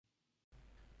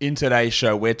In today's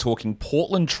show, we're talking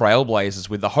Portland Trailblazers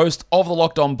with the host of the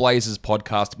Locked On Blazers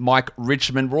podcast, Mike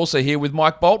Richmond. We're also here with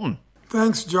Mike Bolton.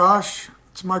 Thanks, Josh.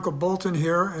 It's Michael Bolton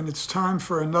here, and it's time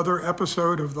for another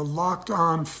episode of the Locked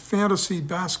On Fantasy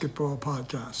Basketball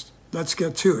podcast. Let's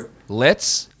get to it.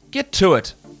 Let's get to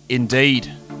it,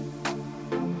 indeed.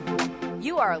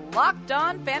 You are Locked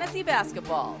On Fantasy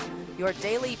Basketball, your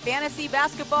daily fantasy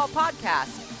basketball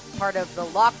podcast, part of the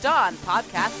Locked On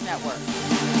Podcast Network.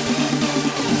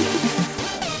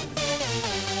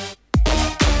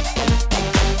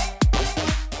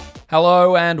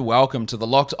 Hello and welcome to the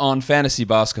Locked On Fantasy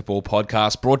Basketball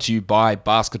podcast brought to you by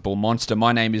Basketball Monster.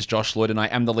 My name is Josh Lloyd and I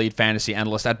am the lead fantasy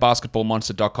analyst at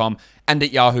basketballmonster.com and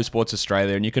at Yahoo Sports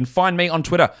Australia. And you can find me on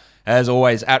Twitter, as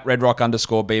always, at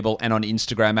redrock_Beeble and on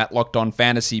Instagram at Locked On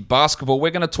Fantasy Basketball.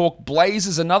 We're going to talk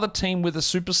Blazers, another team with a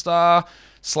superstar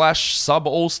 /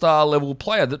 sub-all-star level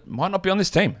player that might not be on this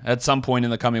team at some point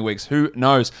in the coming weeks. Who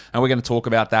knows? And we're going to talk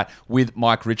about that with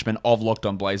Mike Richmond of Locked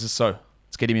On Blazers. So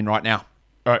let's get him in right now.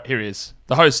 All right, here he is.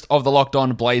 The host of the Locked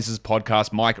On Blazers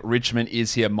podcast, Mike Richmond,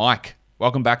 is here. Mike,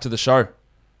 welcome back to the show.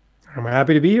 I'm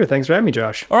happy to be here. Thanks for having me,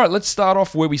 Josh. All right, let's start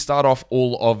off where we start off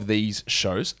all of these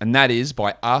shows, and that is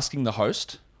by asking the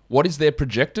host what is their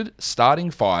projected starting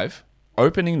five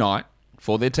opening night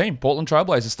for their team. Portland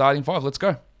Trailblazers starting five. Let's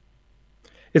go.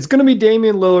 It's going to be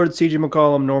Damian Lillard, CJ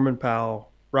McCollum, Norman Powell,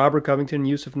 Robert Covington,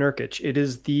 Yusuf Nurkic. It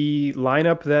is the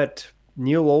lineup that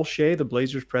Neil Olshey, the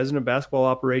Blazers president of basketball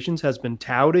operations, has been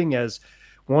touting as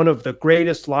one of the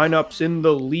greatest lineups in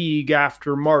the league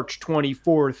after March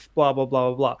 24th, blah, blah, blah,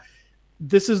 blah, blah.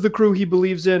 This is the crew he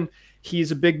believes in. He's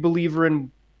a big believer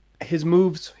in his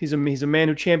moves. He's a man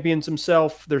who champions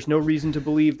himself. There's no reason to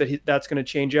believe that that's going to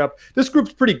change up. This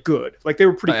group's pretty good. They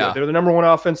were pretty good. They're the number one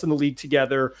offense in the league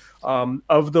together.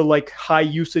 Of the high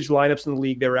usage lineups in the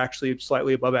league, they were actually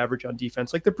slightly above average on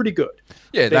defense. They're pretty good.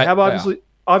 Yeah, they have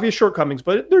obvious shortcomings,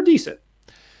 but they're decent.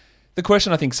 The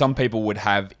question I think some people would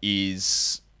have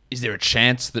is there a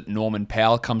chance that Norman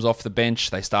Powell comes off the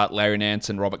bench? They start Larry Nance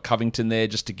and Robert Covington there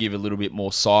just to give a little bit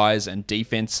more size and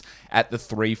defense at the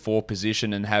 3-4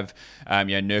 position and have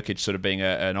Nurkic sort of being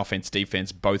an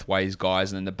offense-defense both ways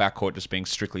guys, and then the backcourt just being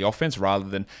strictly offense rather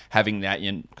than having that,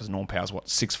 because Norman Powell's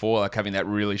 6'4", having that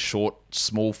really short,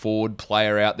 small forward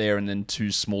player out there and then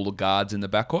two smaller guards in the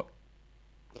backcourt?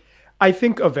 I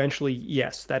think eventually,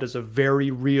 yes, that is a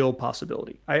very real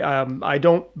possibility. I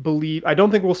don't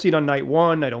think we'll see it on night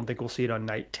 1. I don't think we'll see it on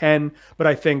night 10. But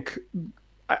I think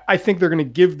they're going to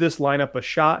give this lineup a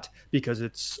shot because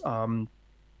it's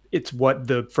what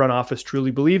the front office truly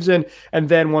believes in. And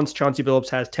then once Chauncey Billups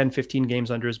has 10, 15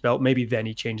 games under his belt, maybe then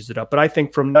he changes it up. But I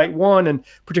think from night 1 and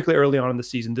particularly early on in the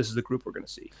season, this is the group we're going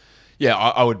to see. Yeah,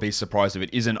 I would be surprised if it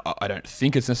isn't. I don't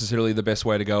think it's necessarily the best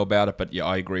way to go about it, but yeah,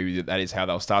 I agree with you. That is how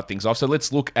they'll start things off. So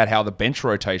let's look at how the bench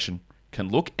rotation can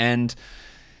look. And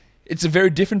it's a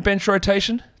very different bench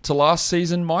rotation to last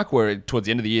season, Mike, where towards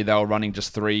the end of the year, they were running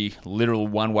just 3 literal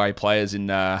one-way players in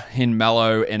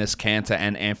Melo, Enes Kanter,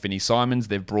 and Anthony Simons.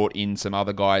 They've brought in some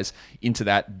other guys into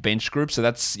that bench group. So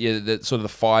that's sort of the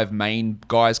 5 main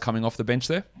guys coming off the bench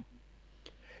there.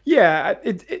 Yeah,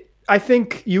 I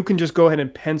think you can just go ahead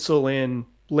and pencil in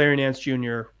Larry Nance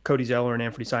Jr., Cody Zeller, and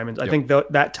Anthony Simons. I think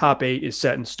that top 8 is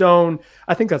set in stone.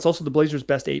 I think that's also the Blazers'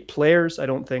 best 8 players. I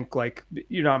don't think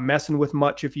you're not messing with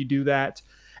much if you do that.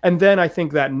 And then I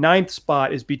think that 9th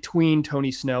spot is between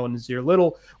Tony Snell and Nassir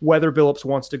Little. Whether Billups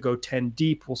wants to go 10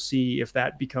 deep, we'll see if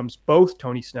that becomes both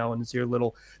Tony Snell and Nassir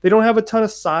Little. They don't have a ton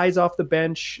of size off the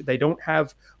bench. They don't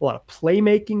have a lot of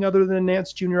playmaking other than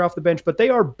Nance Jr. off the bench, but they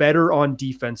are better on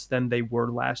defense than they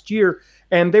were last year.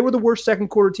 And they were the worst second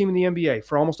quarter team in the NBA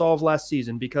for almost all of last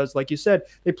season because, like you said,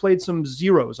 they played some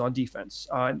zeros on defense.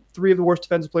 3 of the worst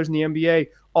defensive players in the NBA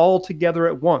all together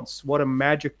at once. What a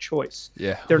magic choice.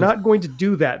 Yeah. They're not going to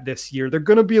do that this year. They're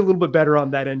going to be a little bit better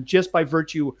on that end just by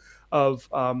virtue of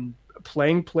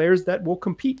playing players that will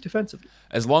compete defensively.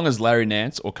 As long as Larry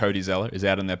Nance or Cody Zeller is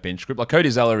out on that bench group. Cody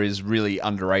Zeller is really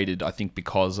underrated, I think,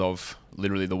 because of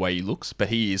literally the way he looks, but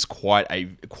he is quite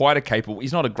a capable,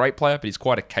 he's not a great player, but he's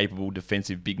quite a capable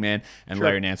defensive big man. And sure.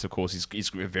 Larry Nance, of course,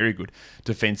 is a very good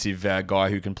defensive guy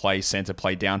who can play center,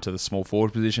 play down to the small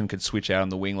forward position, can switch out on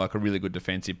the wing, a really good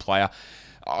defensive player.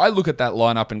 I look at that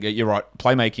lineup and go, you're right,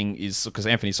 playmaking is, because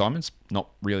Anthony Simons, not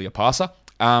really a passer.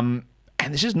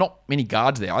 And there's just not many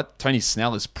guards there. Tony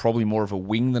Snell is probably more of a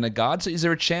wing than a guard. So is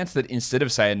there a chance that instead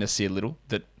of, say, a Nassir Little,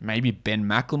 that maybe Ben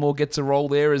McLemore gets a role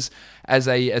there as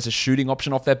a shooting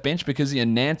option off that bench? Because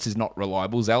Nance is not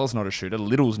reliable. Zeller's not a shooter.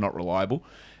 Little's not reliable.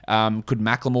 Could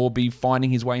McLemore be finding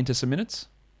his way into some minutes?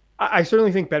 I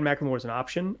certainly think Ben McLemore is an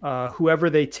option. Whoever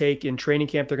they take in training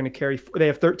camp, they're going to carry. They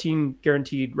have 13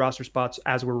 guaranteed roster spots.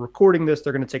 As we're recording this,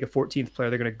 they're going to take a 14th player.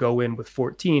 They're going to go in with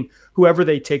 14. Whoever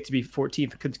they take to be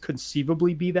 14th could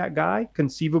conceivably be that guy,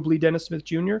 conceivably Dennis Smith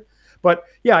Jr. But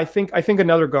yeah, I think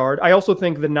another guard. I also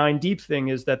think the 9 deep thing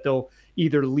is that they'll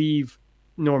either leave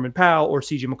Norman Powell or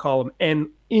CJ McCollum and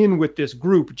in with this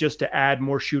group just to add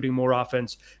more shooting, more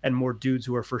offense, and more dudes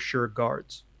who are for sure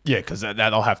guards. Yeah, because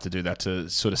they'll have to do that to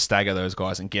sort of stagger those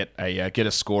guys and get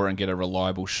a scorer and get a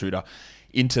reliable shooter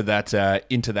into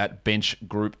that bench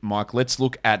group. Mike, let's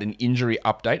look at an injury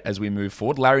update as we move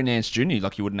forward. Larry Nance Jr.,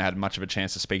 like you wouldn't have had much of a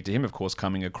chance to speak to him, of course,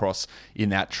 coming across in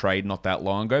that trade not that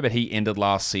long ago, but he ended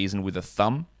last season with a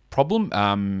thumb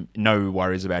problem. No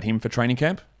worries about him for training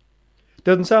camp?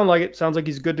 Doesn't sound like it. Sounds like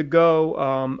he's good to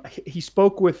go. He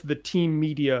spoke with the team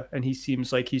media, and he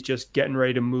seems like he's just getting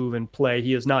ready to move and play.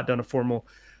 He has not done a formal.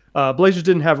 Blazers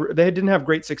didn't have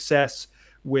great success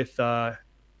with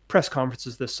press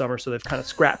conferences this summer, so they've kind of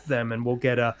scrapped them, and we'll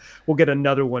get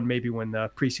another one maybe when the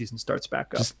preseason starts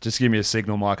back up. Just give me a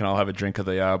signal, Mike, and I'll have a drink of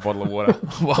the bottle of water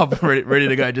while I'm ready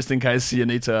to go, just in case you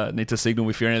need to signal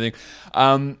me for anything.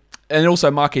 And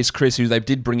also Marquese Chriss, who they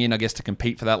did bring in, I guess, to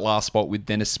compete for that last spot with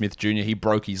Dennis Smith Jr. He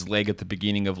broke his leg at the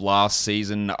beginning of last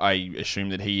season. I assume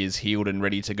that he is healed and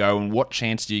ready to go. And what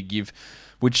chance do you give,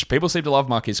 which people seem to love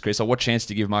Marquese Chriss, or what chance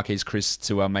do you give Marquese Chriss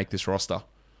to make this roster?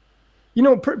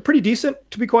 Pretty decent,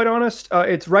 to be quite honest.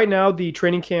 It's right now the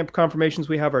training camp confirmations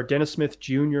we have are Dennis Smith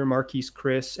Jr., Marquese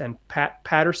Chriss, and Pat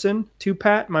Patterson.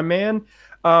 Pat, my man.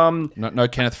 No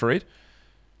Kenneth Faried?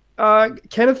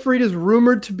 Kenneth Faried is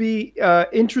rumored to be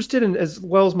interested in, as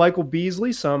well as Michael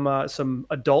Beasley, some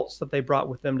adults that they brought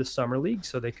with them to Summer League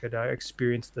so they could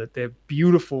experience the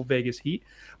beautiful Vegas heat.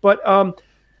 But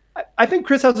I think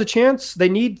Chriss has a chance. They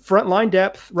need frontline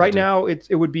depth. Right now,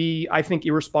 it would be, I think,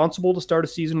 irresponsible to start a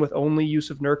season with only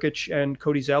Jusuf Nurkic and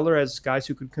Cody Zeller as guys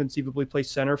who could conceivably play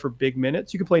center for big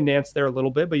minutes. You can play Nance there a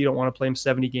little bit, but you don't want to play him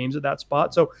 70 games at that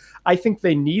spot. So I think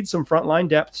they need some frontline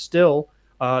depth still.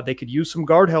 They could use some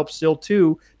guard help still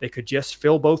too. They could just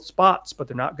fill both spots, but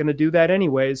they're not going to do that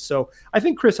anyways. So I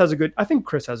think Chriss has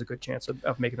a good chance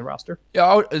of making the roster.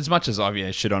 Yeah, as much as I've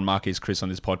shit on Marquese Chriss on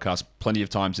this podcast plenty of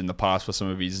times in the past for some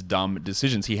of his dumb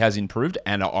decisions, he has improved,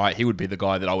 and he would be the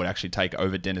guy that I would actually take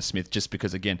over Dennis Smith, just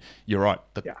because, again, you're right.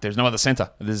 There's no other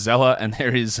center. There's Zeller and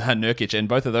there is Nurkic, and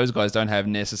both of those guys don't have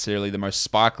necessarily the most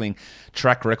sparkling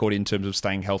track record in terms of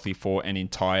staying healthy for an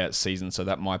entire season. So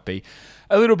that might be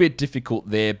a little bit difficult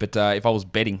there, but if I was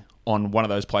betting on one of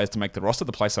those players to make the roster,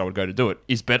 the place I would go to do it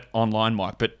is Bet Online,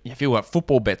 Mike. But if you were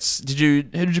football bets, who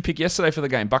did you pick yesterday for the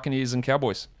game? Buccaneers and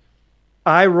Cowboys?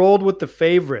 I rolled with the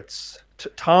favorites,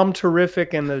 Tom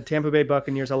Terrific and the Tampa Bay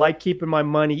Buccaneers. I like keeping my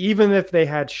money, even if they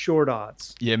had short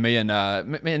odds. Yeah, me and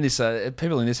this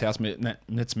people in this house,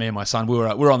 that's me and my son. We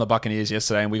were on the Buccaneers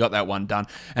yesterday, and we got that one done.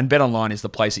 And Bet Online is the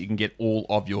place that you can get all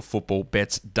of your football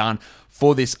bets done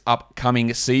for this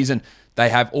upcoming season. They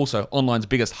have also online's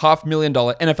biggest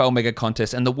 $500,000 NFL mega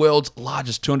contest and the world's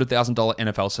largest $200,000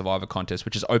 NFL Survivor contest,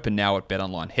 which is open now at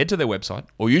BetOnline. Head to their website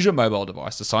or use your mobile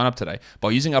device to sign up today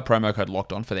by using our promo code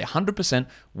LOCKEDON for their 100%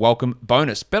 welcome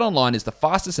bonus. BetOnline is the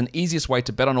fastest and easiest way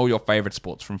to bet on all your favorite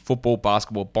sports, from football,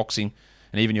 basketball, boxing,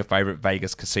 and even your favorite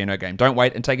Vegas casino game. Don't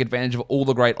wait and take advantage of all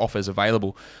the great offers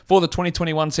available for the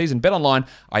 2021 season. BetOnline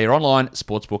are your online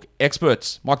sportsbook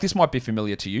experts. Mike, this might be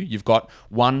familiar to you. You've got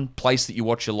one place that you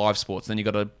watch your live sports, then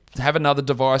you've got to have another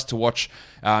device to watch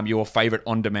your favorite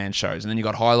on-demand shows, and then you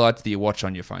got highlights that you watch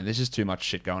on your phone. There's just too much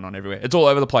shit going on everywhere. It's all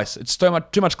over the place. It's too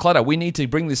much clutter. We need to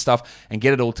bring this stuff and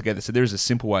get it all together. So there is a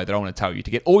simple way that I want to tell you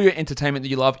to get all your entertainment that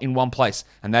you love in one place,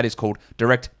 and that is called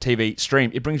DirecTV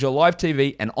Stream. It brings your live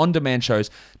TV and on-demand shows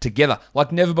together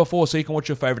like never before, so you can watch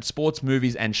your favorite sports,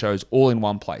 movies, and shows all in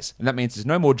one place. And that means there's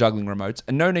no more juggling remotes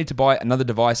and no need to buy another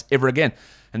device ever again.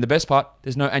 And the best part,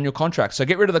 there's no annual contract. So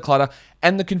get rid of the clutter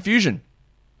and the confusion.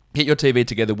 Get your TV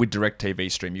together with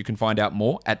DirecTV Stream. You can find out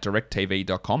more at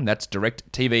directtv.com. That's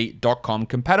directtv.com.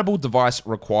 Compatible device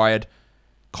required.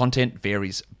 Content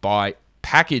varies by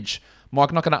package. Mike,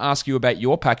 I'm not going to ask you about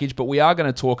your package, but we are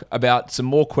going to talk about some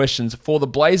more questions for the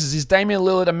Blazers. Is Damian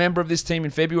Lillard a member of this team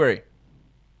in February?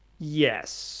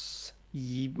 Yes.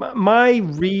 My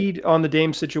read on the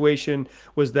Dame situation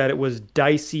was that it was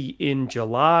dicey in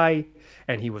July,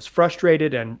 and he was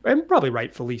frustrated, and probably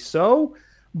rightfully so.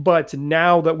 But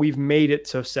now that we've made it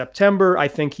to September, I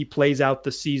think he plays out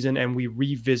the season and we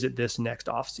revisit this next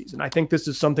offseason. I think this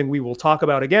is something we will talk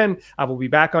about again. I will be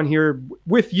back on here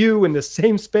with you in the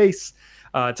same space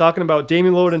talking about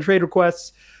Damian Lillard and trade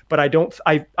requests. But I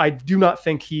do not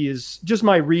think he is, just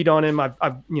my read on him. I've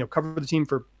covered the team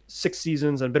for 6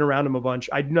 seasons and been around him a bunch.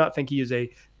 I do not think he is a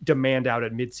demand out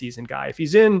at midseason guy. If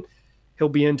he's in, he'll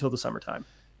be in till the summertime.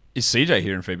 Is CJ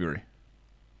here in February?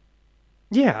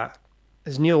 Yeah.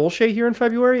 Is Neil Olshey here in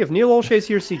February? If Neil Olshey's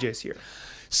here, CJ's here.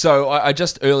 So I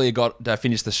just earlier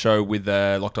finished the show with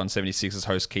Locked On 76's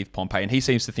host Keith Pompey, and he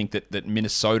seems to think that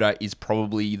Minnesota is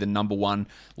probably the number one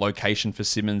location for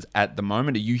Simmons at the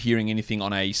moment. Are you hearing anything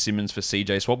on a Simmons for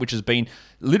CJ swap, which has been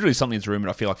literally something that's rumored,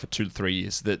 I feel like, for 2 to 3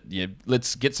 years, that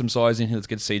let's get some size in here, let's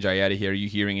get CJ out of here. Are you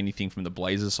hearing anything from the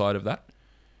Blazers side of that?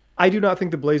 I do not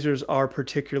think the Blazers are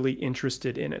particularly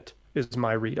interested in it, is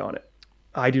my read on it.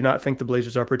 I do not think the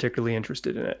Blazers are particularly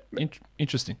interested in it.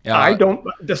 Interesting. I don't.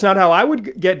 That's not how I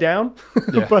would get down.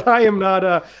 Yeah. But I am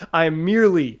not. I am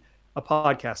merely a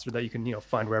podcaster that you can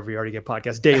find wherever you already get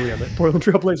podcasts daily on the Portland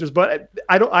Trail Blazers. But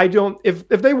I don't. If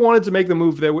they wanted to make the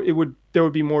move, there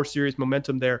would be more serious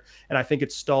momentum there. And I think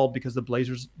it's stalled because the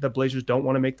Blazers don't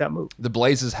want to make that move. The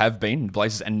Blazers and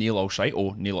Neil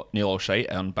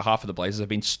Olshey on behalf of the Blazers have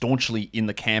been staunchly in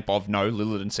the camp of no,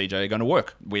 Lillard and CJ are going to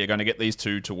work. We are going to get these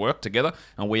two to work together,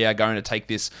 and we are going to take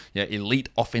this elite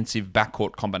offensive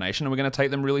backcourt combination, and we're going to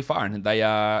take them really far. And they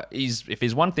are. If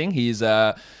there's one thing, he is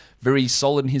very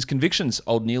solid in his convictions,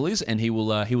 old Neil is, and he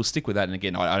will stick with that. And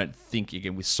again, I don't think,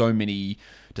 with so many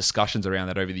discussions around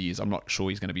that over the years, I'm not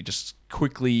sure he's going to be just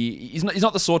quickly. He's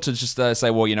not the sort to just say,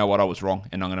 well, you know what, I was wrong,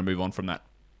 and I'm going to move on from that.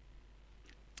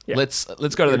 Yeah. Let's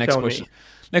go to the next question.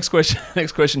 Next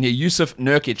question here. Jusuf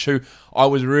Nurkic, who I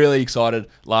was really excited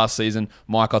last season.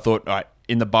 Mike, I thought, all right,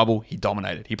 in the bubble, he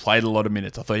dominated. He played a lot of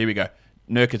minutes. I thought, here we go.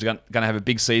 Nurkic is going to have a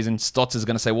big season. Stotts is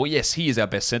going to say, well, yes, he is our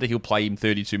best center. He'll play him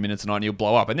 32 minutes a night and he'll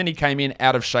blow up. And then he came in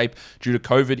out of shape due to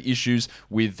COVID issues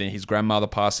with his grandmother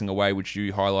passing away, which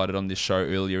you highlighted on this show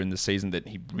earlier in the season, that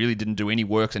he really didn't do any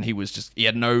work, and he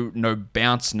had no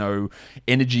bounce, no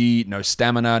energy, no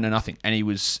stamina, no nothing. And he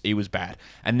was bad.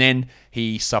 And then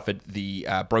he suffered the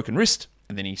broken wrist,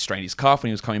 and then he strained his calf when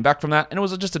he was coming back from that. And it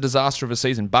was just a disaster of a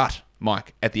season. But,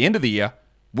 Mike, at the end of the year,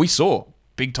 we saw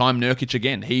big-time Nurkic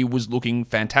again. He was looking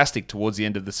fantastic towards the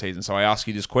end of the season. So I ask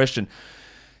you this question.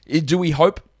 Do we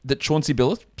hope that Chauncey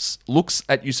Billups looks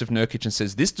at Jusuf Nurkic and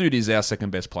says, this dude is our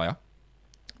second-best player.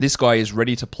 This guy is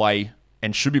ready to play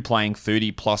and should be playing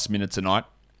 30-plus minutes a night,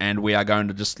 and we are going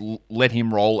to just let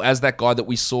him roll as that guy that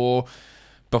we saw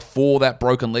before that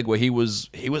broken leg, where he was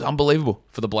unbelievable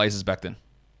for the Blazers back then?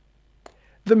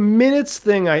 The minutes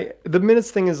thing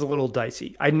is a little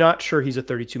dicey. I'm not sure he's a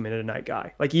 32-minute-a-night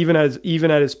guy. Like even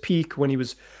at his peak, when he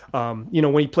was, when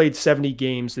he played 70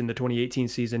 games in the 2018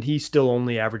 season, he still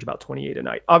only averaged about 28 a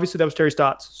night. Obviously, that was Terry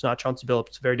Stotts. It's not Chauncey Billups.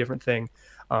 It's a very different thing.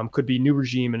 Could be new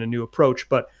regime and a new approach.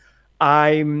 But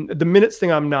the minutes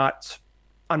thing, I'm not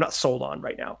sold on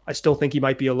right now. I still think he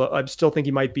might be in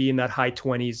that high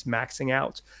 20s, maxing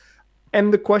out.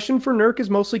 And the question for Nurk is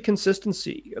mostly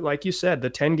consistency. Like you said, the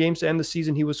 10 games to end the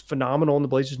season, he was phenomenal and the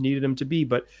Blazers needed him to be,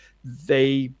 but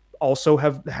they also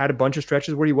have had a bunch of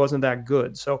stretches where he wasn't that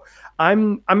good. So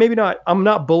I'm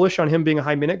not bullish on him being a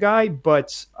high minute guy,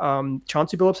 but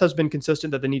Chauncey Billups has been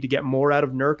consistent that they need to get more out of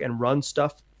Nurk and run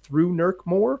stuff through Nurk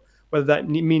more, whether that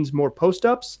means more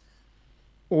post-ups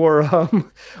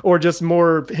or just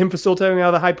more him facilitating out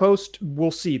of the high post.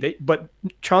 We'll see. But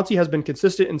Chauncey has been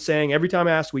consistent in saying every time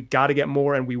asked, we got to get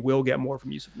more, and we will get more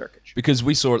from Jusuf Nurkic. Because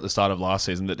we saw at the start of last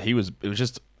season that it was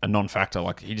just a non-factor.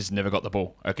 Like, he just never got the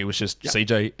ball. Like, it was just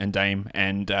CJ and Dame.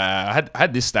 And I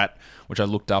had this stat, which I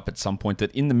looked up at some point,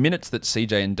 that in the minutes that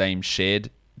CJ and Dame shared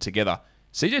together,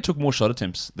 CJ took more shot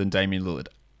attempts than Damian Lillard.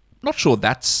 Not sure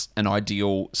that's an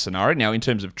ideal scenario. Now, in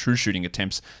terms of true shooting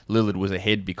attempts, Lillard was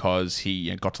ahead because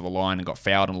he got to the line and got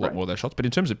fouled on a lot more of those shots. But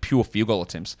in terms of pure field goal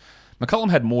attempts,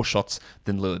 McCollum had more shots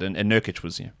than Lillard, and Nurkic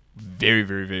was very,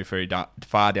 very, very, very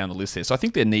far down the list there. So I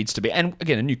think there needs to be, and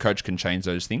again, a new coach can change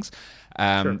those things.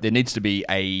 There needs to be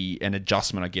an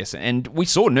adjustment, I guess. And we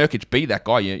saw Nurkic be that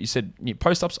guy. You said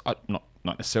post-ups,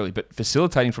 not necessarily, but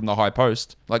facilitating from the high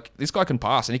post. Like, this guy can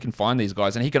pass and he can find these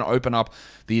guys and he can open up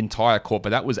the entire court. But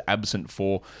that was absent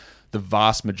for the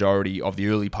vast majority of the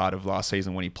early part of last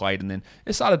season when he played, and then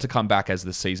it started to come back as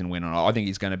the season went on. I think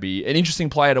he's going to be an interesting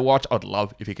player to watch. I'd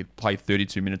love if he could play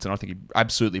 32 minutes, and I think he'd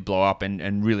absolutely blow up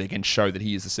and really, again, show that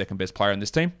he is the second best player on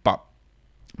this team. But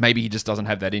maybe he just doesn't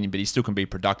have that in him, but he still can be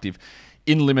productive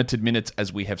in limited minutes,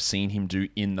 as we have seen him do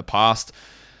in the past.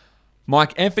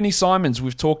 Mike, Anthony Simons,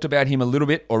 we've talked about him a little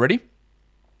bit already.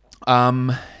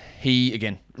 He,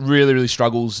 again, really, really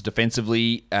struggles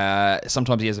defensively.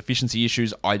 Sometimes he has efficiency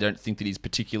issues. I don't think that he's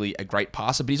particularly a great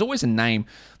passer, but he's always a name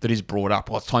that is brought up.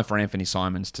 Well, it's time for Anthony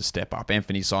Simons to step up.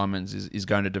 Anthony Simons is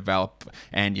going to develop,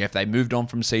 and if they moved on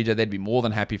from CJ, they'd be more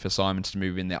than happy for Simons to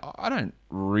move in there. I don't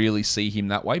really see him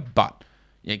that way, but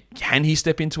Can he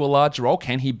step into a larger role?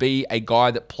 Can he be a guy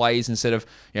that plays instead of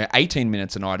 18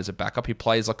 minutes a night as a backup? He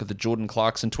plays like the Jordan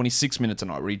Clarkson 26 minutes a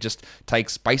night, where he just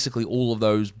takes basically all of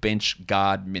those bench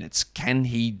guard minutes. Can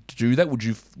he do that? Would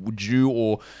you,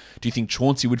 or do you think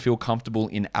Chauncey would feel comfortable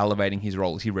in elevating his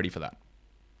role? Is he ready for that?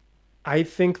 I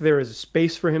think there is a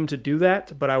space for him to do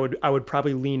that, but I would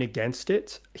probably lean against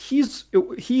it. He is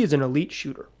an elite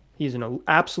shooter. He's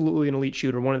absolutely an elite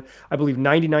shooter. One of, I believe,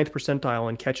 99th percentile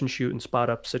in catch and shoot and spot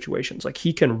up situations. Like,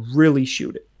 he can really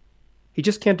shoot it. He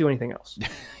just can't do anything else.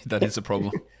 That is a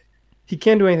problem. He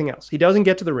can't do anything else. He doesn't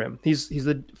get to the rim. He's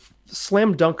the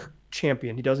slam dunk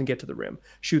champion. He doesn't get to the rim.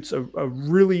 Shoots a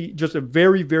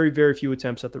very, very, very few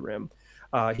attempts at the rim.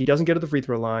 He doesn't get to the free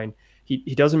throw line.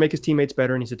 He doesn't make his teammates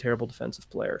better, and he's a terrible defensive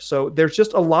player. So there's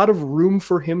just a lot of room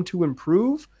for him to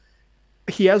improve.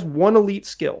 He has one elite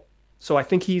skill. So I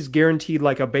think he's guaranteed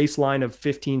like a baseline of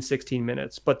 15, 16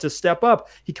 minutes. But to step up,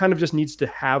 he kind of just needs to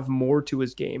have more to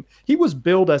his game. He was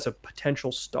billed as a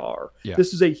potential star. Yeah.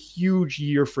 This is a huge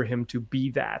year for him to be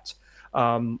that.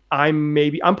 I'm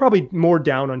probably more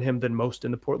down on him than most in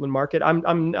the Portland market.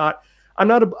 I'm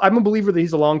a believer that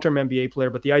he's a long-term NBA player,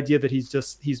 but the idea that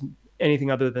he's anything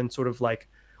other than sort of like,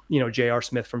 J.R.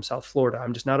 Smith from South Florida,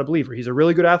 I'm just not a believer. He's a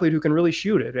really good athlete who can really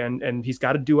shoot it, and he's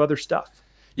got to do other stuff.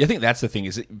 Yeah, I think that's the thing,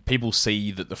 is that people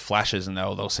see that the flashes and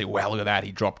they'll say, wow, look at that.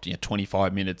 He dropped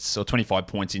 25 minutes or 25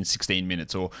 points in 16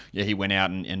 minutes. Or he went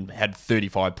out and had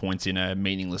 35 points in a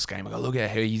meaningless game. I go, look at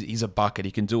how he's a bucket.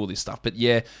 He can do all this stuff. But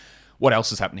what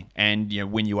else is happening? And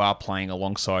when you are playing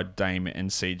alongside Dame and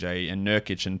CJ and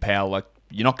Nurkic and Powell, like,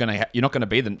 you're not going to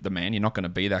be the man. You're not going to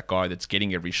be that guy that's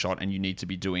getting every shot, and you need to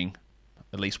be doing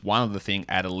at least one other thing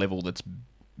at a level that's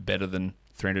better than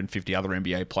 350 other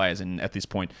NBA players. And at this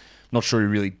point, not sure he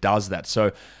really does that.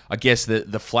 So I guess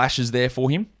the flash is there for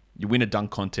him. You win a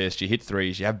dunk contest, you hit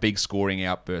threes, you have big scoring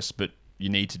outbursts, but you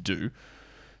need to do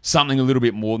something a little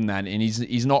bit more than that. And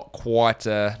he's not quite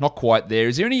there.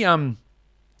 Is there any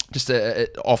just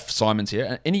off Simons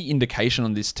here, any indication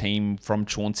on this team from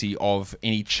Chauncey of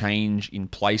any change in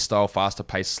play style, faster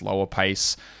pace, slower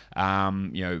pace?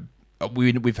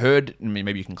 We've heard,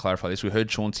 maybe you can clarify this. We heard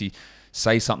Chauncey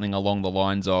say something along the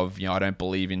lines of, I don't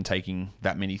believe in taking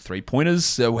that many 3-pointers.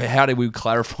 So how do we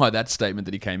clarify that statement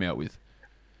that he came out with?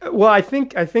 Well, I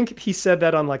think he said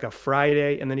that on like a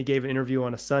Friday, and then he gave an interview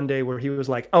on a Sunday where he was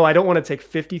like, "Oh, I don't want to take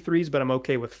 50 threes, but I'm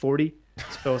okay with 40."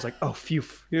 So I was like, "Oh, phew!"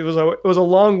 It was a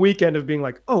long weekend of being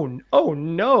like, "Oh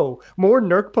no, more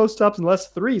Nurk post ups and less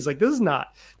threes." Like, this is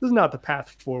not the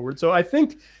path forward. So I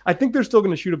think they're still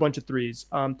going to shoot a bunch of threes.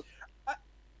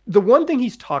 The one thing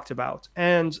he's talked about,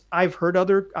 and I've heard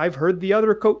the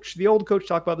old coach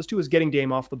talk about this too, is getting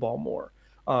Dame off the ball more.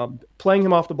 Playing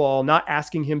him off the ball, not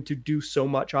asking him to do so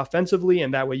much offensively,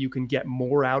 and that way you can get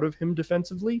more out of him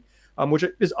defensively, which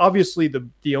is obviously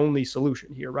the only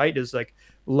solution here, right? Is like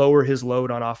lower his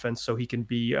load on offense so he can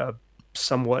be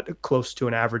somewhat close to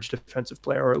an average defensive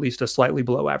player, or at least a slightly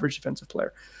below average defensive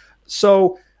player.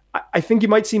 So I think you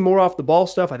might see more off the ball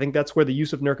stuff. I think that's where the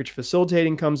use of Nurkic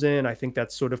facilitating comes in. I think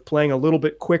that's sort of playing a little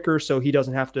bit quicker so he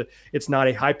doesn't have to, it's not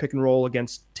a high pick and roll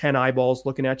against 10 eyeballs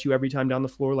looking at you every time down the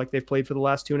floor like they've played for the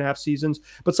last 2.5 seasons.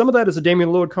 But some of that is a Damian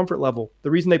Lillard comfort level.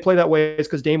 The reason they play that way is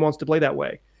because Dame wants to play that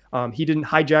way. He didn't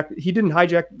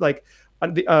hijack like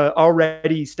the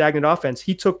already stagnant offense.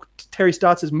 He took Terry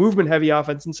Stotts' movement heavy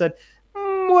offense and said,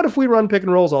 what if we run pick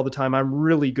and rolls all the time? I'm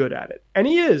really good at it. And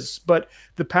he is, but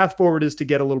the path forward is to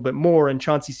get a little bit more, and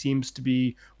Chauncey seems to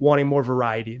be wanting more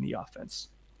variety in the offense.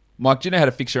 Mike, do you know how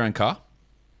to fix your own car?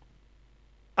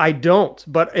 I don't,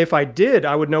 but if I did,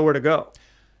 I would know where to go.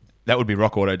 That would be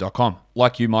rockauto.com.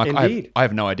 Like you, Mike, I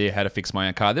have no idea how to fix my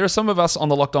own car. There are some of us on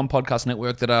the Locked On Podcast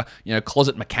Network that are,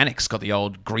 closet mechanics, got the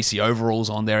old greasy overalls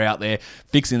on. They're out there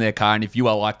fixing their car. And if you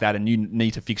are like that and you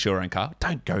need to fix your own car,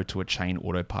 don't go to a chain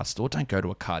auto parts store. Don't go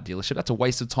to a car dealership. That's a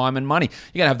waste of time and money.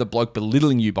 You're going to have the bloke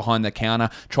belittling you behind the counter,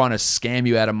 trying to scam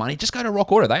you out of money. Just go to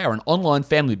Rock Auto. They are an online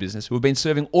family business who have been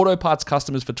serving auto parts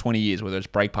customers for 20 years, whether it's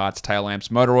brake parts, tail lamps,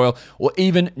 motor oil, or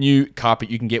even new carpet.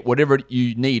 You can get whatever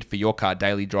you need for your car,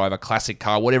 daily driver, classic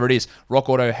car, whatever it is. Rock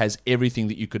Auto has everything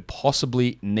that you could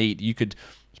possibly need.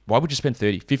 Why would you spend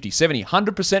 30, 50, 70,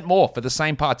 100% more for the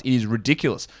same parts? It is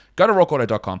ridiculous. Go to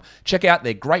rockauto.com, check out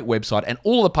their great website and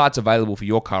all the parts available for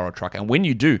your car or truck. And when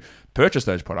you do purchase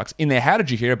those products, in their How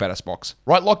Did You Hear About Us box,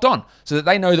 write Locked On so that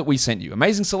they know that we sent you.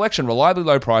 Amazing selection, reliably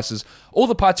low prices, all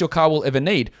the parts your car will ever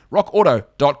need.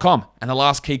 rockauto.com. And the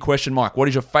last key question, Mike, what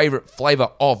is your favorite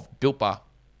flavor of Built Bar?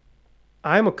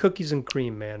 I'm a cookies and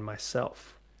cream man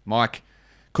myself. Mike,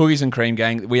 cookies and cream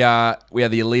gang, we are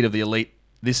the elite of the elite.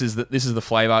 This is the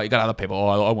flavor. You got other people.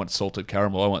 Oh, I want salted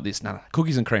caramel. I want this. No,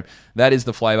 cookies and cream. That is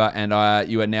the flavor, and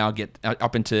you are now get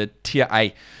up into tier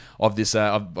A of this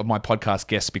of my podcast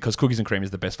guests, because cookies and cream is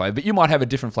the best flavor. But you might have a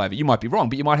different flavor. You might be wrong,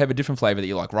 but you might have a different flavor that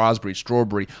you like: raspberry,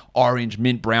 strawberry, orange,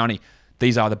 mint, brownie.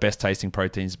 These are the best tasting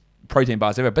protein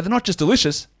bars ever. But they're not just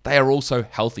delicious; they are also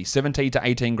healthy. 17 to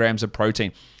 18 grams of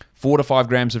protein, 4 to 5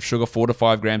 grams of sugar, 4 to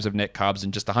 5 grams of net carbs,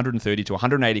 and just 130 to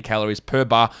 180 calories per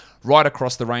bar, right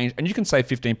across the range. And you can save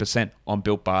 15% on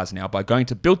Built Bars now by going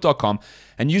to Built.com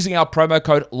and using our promo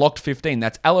code LOCKED15.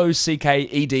 That's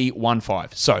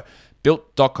LOCKED15. So,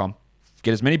 Built.com.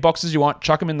 Get as many boxes as you want,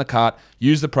 chuck them in the cart,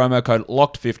 use the promo code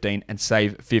LOCKED15 and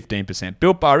save 15%.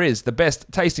 Built Bar is the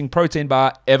best tasting protein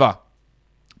bar ever.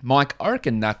 Mike, I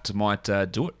reckon that might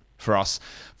do it for us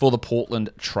for the Portland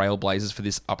Trailblazers for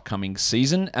this upcoming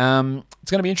season. It's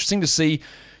going to be interesting to see,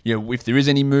 if there is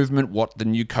any movement, what the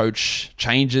new coach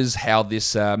changes, how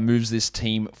this moves this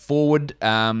team forward,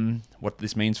 what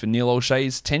this means for Neil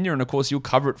Olshey's tenure, and of course you'll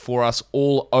cover it for us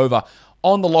all over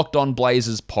on the Locked On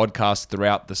Blazers podcast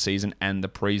throughout the season and the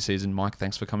preseason. Mike,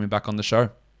 thanks for coming back on the show.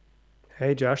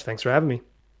 Hey, Josh, thanks for having me.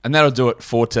 And that'll do it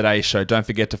for today's show. Don't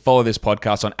forget to follow this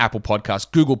podcast on Apple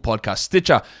Podcasts, Google Podcasts,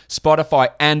 Stitcher,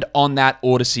 Spotify, and on that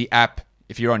Odyssey app.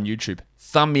 If you're on YouTube,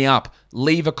 thumb me up,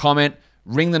 leave a comment,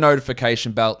 ring the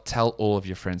notification bell, tell all of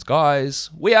your friends. Guys,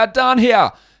 we are done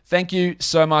here. Thank you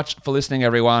so much for listening,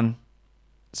 everyone.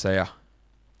 See ya.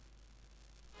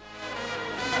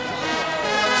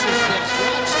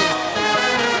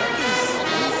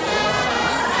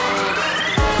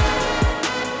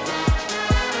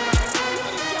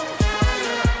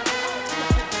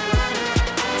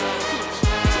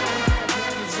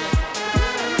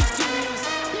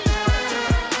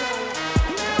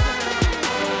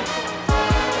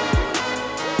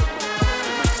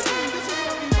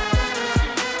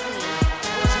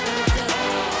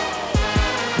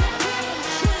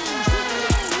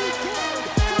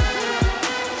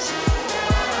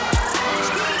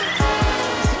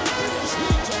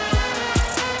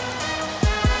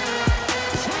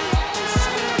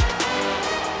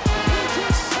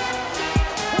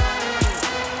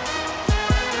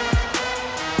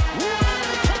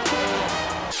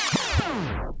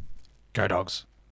 Go Dogs.